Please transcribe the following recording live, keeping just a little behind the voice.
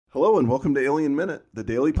Hello and welcome to Alien Minute, the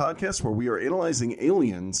daily podcast where we are analyzing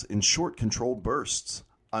aliens in short, controlled bursts.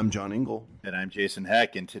 I'm John Engel. And I'm Jason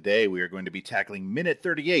Heck, and today we are going to be tackling Minute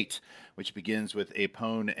 38, which begins with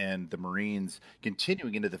Apone and the Marines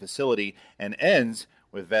continuing into the facility and ends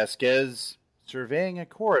with Vasquez surveying a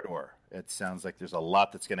corridor. It sounds like there's a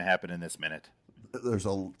lot that's going to happen in this minute. There's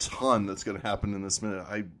a ton that's going to happen in this minute.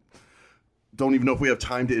 I don't even know if we have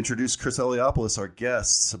time to introduce Chris Eliopoulos, our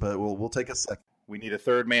guests, but we'll take a second. We need a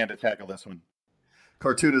third man to tackle this one.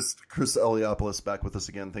 Cartoonist Chris Eliopoulos back with us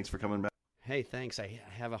again. Thanks for coming back. Hey, thanks. I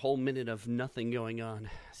have a whole minute of nothing going on,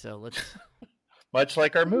 so let's... Much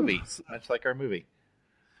like our movie.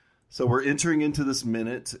 So we're entering into this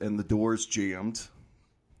minute, and the door's jammed,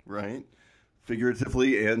 right?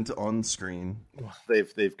 Figuratively and on screen.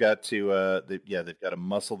 They've got to they've got to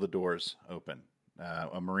muscle the doors open.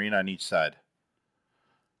 A Marine on each side.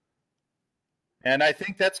 And I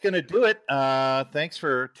think that's going to do it. Thanks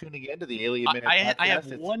for tuning in to the Alien Minute podcast. I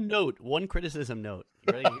have one criticism note.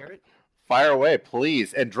 You ready to hear it? Fire away,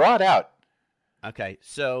 please, and draw it out. Okay,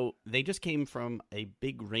 so they just came from a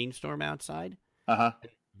big rainstorm outside. Uh-huh.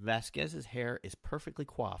 Vasquez's hair is perfectly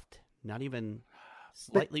coiffed, not even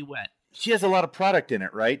slightly wet. She has a lot of product in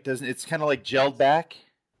it, right? It's kind of like gelled back?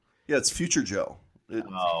 Yeah, it's future gel. It's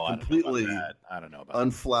completely I don't know about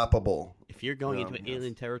unflappable. If you're going into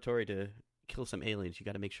alien territory to kill some aliens, you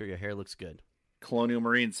got to make sure your hair looks good. Colonial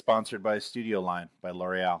Marines, sponsored by Studio Line by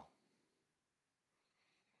L'Oreal.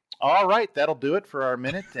 All right, that'll do it for our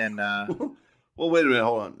minute. And well, wait a minute,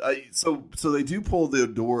 hold on. So they do pull the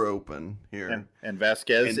door open here, and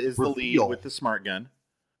Vasquez is the lead with the smart gun.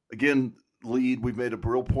 Again, lead. We've made a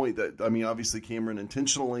real point that obviously Cameron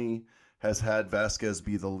intentionally has had Vasquez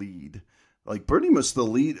be the lead, like pretty much the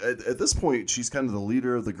lead at this point. She's kind of the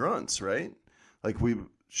leader of the grunts, right? Like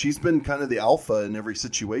she's been kind of the alpha in every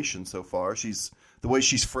situation so far. She's the way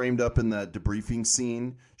she's framed up in that debriefing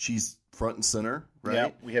scene. She's front and center, right? Yeah,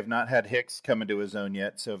 we have not had Hicks come into his own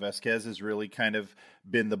yet, so Vasquez has really kind of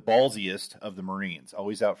been the ballsiest of the Marines,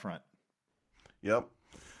 always out front. Yep.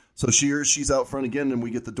 So she's out front again, and we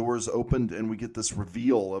get the doors opened, and we get this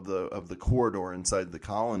reveal of the corridor inside the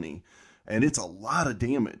colony, and it's a lot of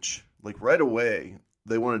damage. Like right away,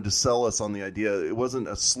 they wanted to sell us on the idea it wasn't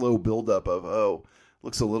a slow buildup of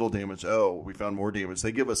looks a little damage. Oh, we found more damage.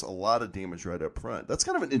 They give us a lot of damage right up front. That's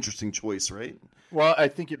kind of an interesting choice, right? Well, I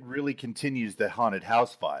think it really continues the haunted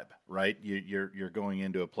house vibe, right? You're going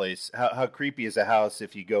into a place. How creepy is a house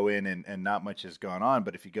if you go in and not much has gone on,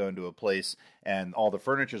 but if you go into a place and all the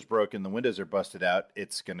furniture's broken, the windows are busted out,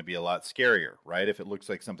 it's going to be a lot scarier, right? If it looks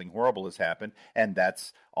like something horrible has happened, and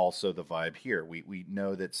that's also the vibe here. We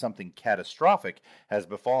know that something catastrophic has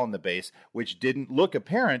befallen the base, which didn't look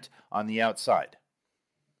apparent on the outside.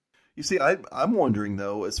 You see, I'm wondering,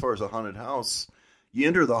 though, as far as a haunted house, you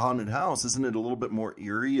enter the haunted house, isn't it a little bit more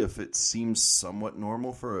eerie if it seems somewhat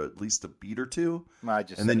normal for at least a beat or two?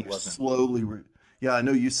 And then you slowly... Yeah, I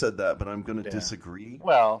know you said that, but I'm going to disagree.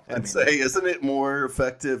 Well, say, isn't it more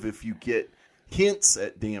effective if you get hints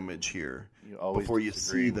at damage here before you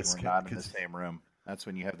see this? We're not in the same room. That's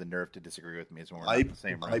when you have the nerve to disagree with me. Is when we're not in the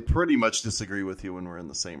same room. I pretty much disagree with you when we're in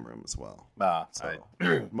the same room as well.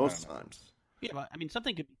 Most times. Yeah, I mean,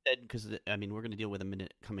 something could be said because, I mean, we're going to deal with a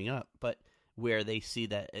minute coming up, but where they see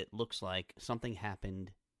that it looks like something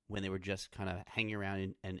happened when they were just kind of hanging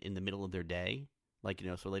around and in the middle of their day. Like,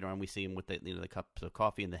 so later on we see them with the cups of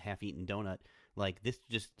coffee and the half-eaten donut. Like, this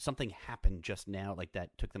just, something happened just now, like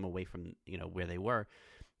that took them away from, where they were.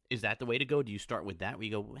 Is that the way to go? Do you start with that where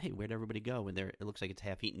you go, hey, where'd everybody go? And it looks like it's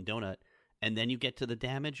half-eaten donut. And then you get to the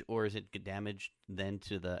damage, or is it damage then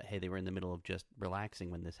to the, hey, they were in the middle of just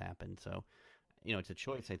relaxing when this happened? So, it's a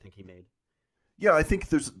choice I think he made. Yeah, I think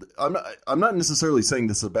I'm not necessarily saying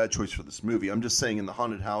this is a bad choice for this movie. I'm just saying in the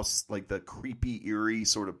haunted house, like the creepy, eerie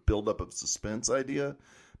sort of buildup of suspense idea,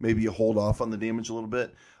 maybe you hold off on the damage a little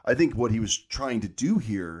bit. I think what he was trying to do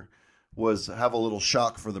here was have a little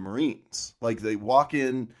shock for the Marines. Like they walk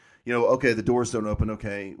in, okay, the doors don't open.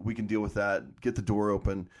 Okay, we can deal with that. Get the door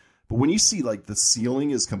open. But when you see like the ceiling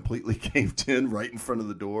is completely caved in right in front of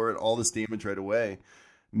the door and all this damage right away,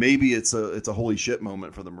 maybe it's a holy shit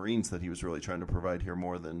moment for the Marines that he was really trying to provide here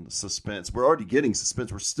more than suspense. We're already getting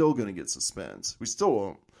suspense. We're still going to get suspense. We still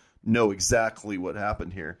won't know exactly what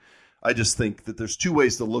happened here. I just think that there's two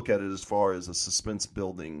ways to look at it as far as a suspense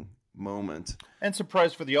building moment. And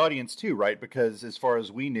surprise for the audience too, right? Because as far as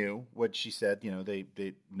we knew, what she said,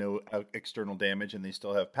 they know external damage and they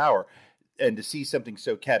still have power. And to see something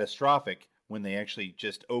so catastrophic when they actually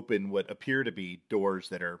just open what appear to be doors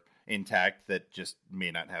that are intact that just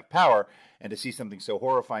may not have power. And to see something so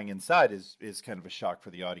horrifying inside is kind of a shock for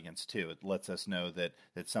the audience too. It lets us know that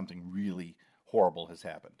something really horrible has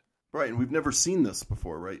happened. Right, and we've never seen this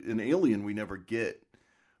before, right? In Alien, we never get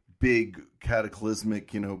big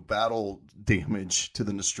cataclysmic, battle damage to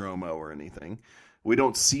the Nostromo or anything. We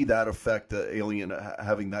don't see that effect, the Alien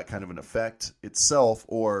having that kind of an effect itself,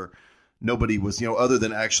 or nobody was, other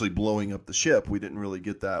than actually blowing up the ship, we didn't really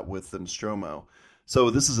get that with the Nostromo.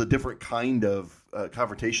 So this is a different kind of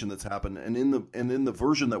confrontation that's happened, and in the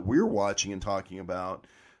version that we're watching and talking about,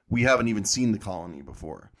 we haven't even seen the colony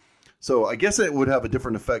before. So I guess it would have a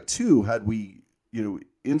different effect too had we,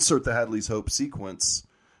 insert the Hadley's Hope sequence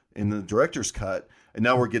in the director's cut, and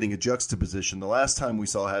now we're getting a juxtaposition. The last time we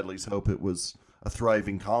saw Hadley's Hope, it was a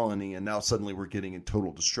thriving colony, and now suddenly we're getting a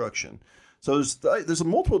total destruction. So there's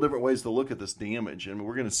multiple different ways to look at this damage, and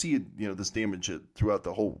we're going to see this damage throughout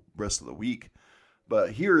the whole rest of the week.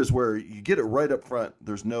 But here is where you get it right up front.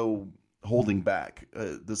 There's no holding back.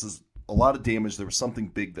 This is a lot of damage. There was something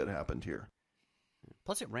big that happened here.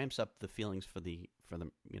 Plus, it ramps up the feelings for the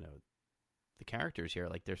the characters here.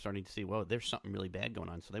 Like, they're starting to see, whoa, there's something really bad going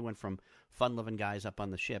on. So they went from fun-loving guys up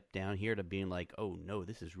on the ship down here to being like, oh no,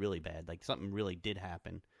 this is really bad. Like, something really did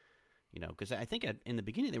happen. Because I think in the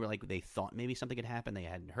beginning they were like, they thought maybe something had happened. They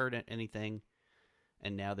hadn't heard anything,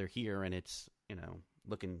 and now they're here, and it's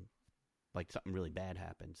looking like something really bad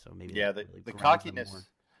happened. So maybe the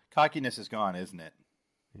cockiness is gone, isn't it?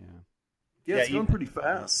 Yeah. Yeah, it's gone pretty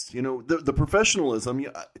fast. The professionalism.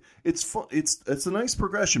 It's fun. It's a nice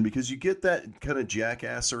progression because you get that kind of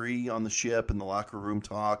jackassery on the ship and the locker room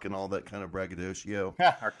talk and all that kind of braggadocio.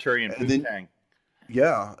 Arcturian Poontang.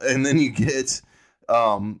 Yeah, and then you get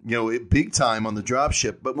big time on the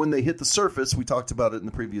dropship. But when they hit the surface, we talked about it in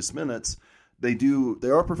the previous minutes. They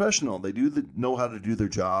are professional. They know how to do their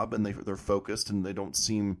job, and they're focused, and they don't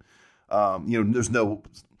seem, there's no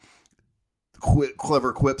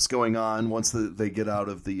clever quips going on once they get out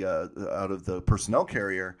of the personnel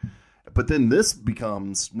carrier. But then this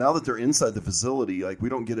becomes, now that they're inside the facility, like, we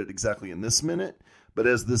don't get it exactly in this minute, but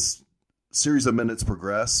as this series of minutes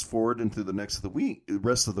progress forward into the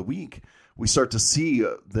rest of the week, we start to see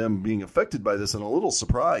them being affected by this and a little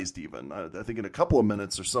surprised even. I think in a couple of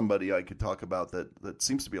minutes there's somebody I could talk about that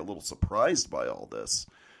seems to be a little surprised by all this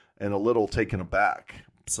and a little taken aback.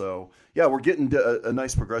 So, yeah, we're getting a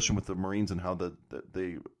nice progression with the Marines and how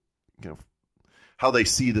how they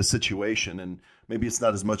see the situation. And maybe it's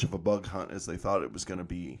not as much of a bug hunt as they thought it was going to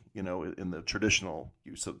be, in the traditional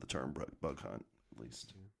use of the term bug hunt, at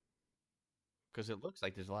least. Because it looks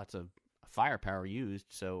like there's lots of firepower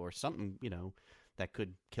used, or something, that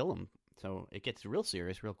could kill them. So it gets real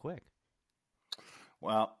serious real quick.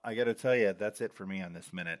 Well, I got to tell you, that's it for me on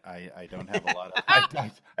this minute. I don't have a lot.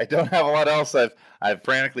 I don't have a lot else. I've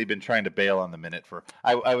frantically been trying to bail on the minute for.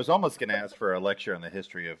 I was almost going to ask for a lecture on the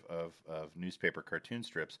history of newspaper cartoon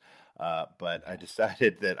strips, but I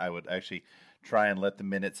decided that I would actually try and let the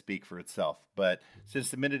minute speak for itself. But since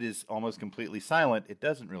the minute is almost completely silent, it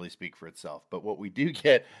doesn't really speak for itself. But what we do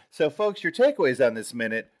get, so folks, your takeaways on this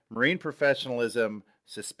minute: Marine professionalism,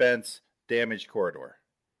 suspense, damaged corridor,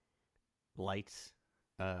 lights.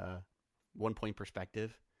 1 point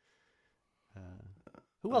perspective.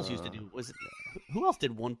 Who else used to do? Who else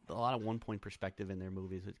did a lot of 1 point perspective in their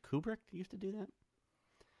movies? Kubrick used to do that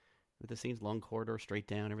with the scenes, long corridor, straight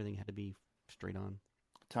down. Everything had to be straight on.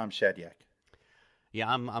 Tom Shadyac. Yeah,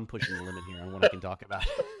 I'm pushing the limit here on what I can talk about.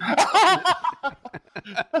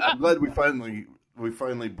 I'm glad we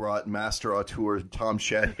finally brought master auteur Tom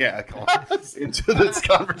Shadyac on into this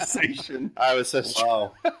conversation. I was so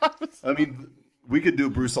wow. I mean, we could do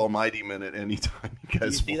Bruce Almighty minute anytime, you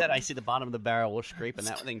guys. You see that? I see the bottom of the barrel. We're scraping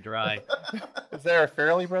that thing dry. Is there a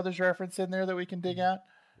Farrelly Brothers reference in there that we can dig out?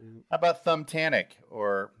 How about Thumbtanic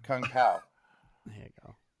or Kung Pao? There you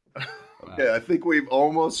go. Okay, wow. I think we've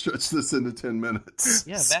almost stretched this into 10 minutes.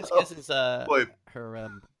 Yeah, Vasquez's her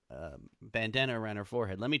bandana around her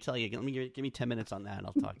forehead. Let me tell you. Give me 10 minutes on that, and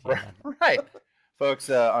I'll talk to you about it. Right. Folks,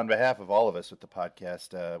 on behalf of all of us with the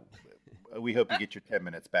podcast, we hope you get your 10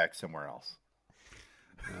 minutes back somewhere else.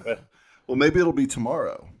 Well, maybe it'll be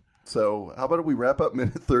tomorrow. So how about we wrap up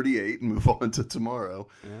minute 38 and move on to tomorrow?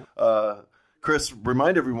 Yeah. Chris,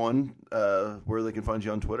 remind everyone where they can find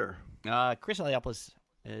you on Twitter. Chris Eliopoulos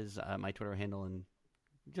is my Twitter handle, and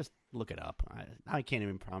just look it up. I can't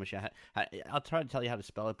even promise you. I'll try to tell you how to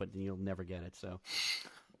spell it, but you'll never get it. So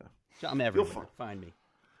I'm everywhere. Find me.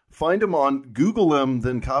 Find him on Google him,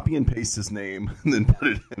 then copy and paste his name, and then put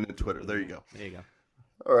it in Twitter. There you go. There you go.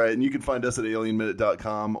 All right, and you can find us at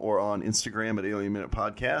alienminute.com or on Instagram at Alien Minute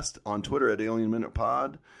Podcast, on Twitter at Alien Minute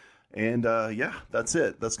Pod, And yeah, that's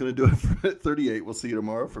it. That's going to do it for minute 38. We'll see you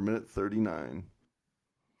tomorrow for minute 39.